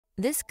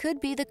This could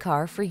be the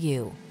car for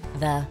you.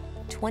 The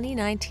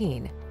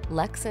 2019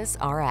 Lexus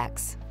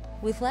RX.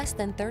 With less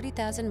than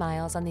 30,000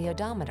 miles on the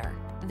odometer,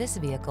 this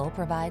vehicle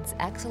provides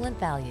excellent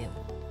value.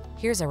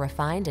 Here's a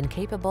refined and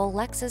capable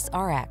Lexus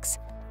RX,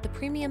 the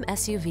premium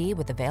SUV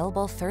with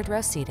available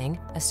third-row seating,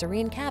 a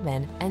serene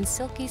cabin, and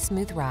silky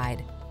smooth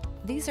ride.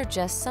 These are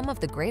just some of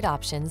the great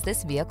options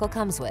this vehicle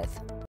comes with: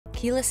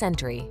 keyless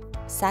entry,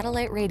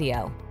 satellite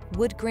radio,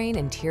 wood grain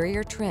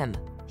interior trim,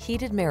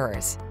 heated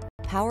mirrors,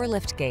 power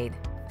liftgate,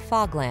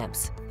 fog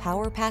lamps,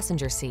 power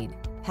passenger seat,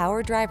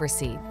 power driver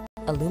seat,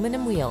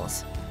 aluminum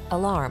wheels,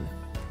 alarm.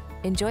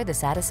 Enjoy the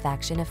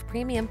satisfaction of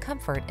premium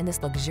comfort in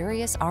this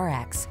luxurious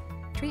RX.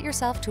 Treat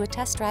yourself to a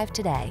test drive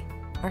today.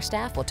 Our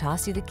staff will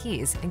toss you the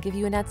keys and give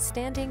you an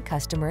outstanding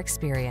customer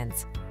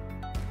experience.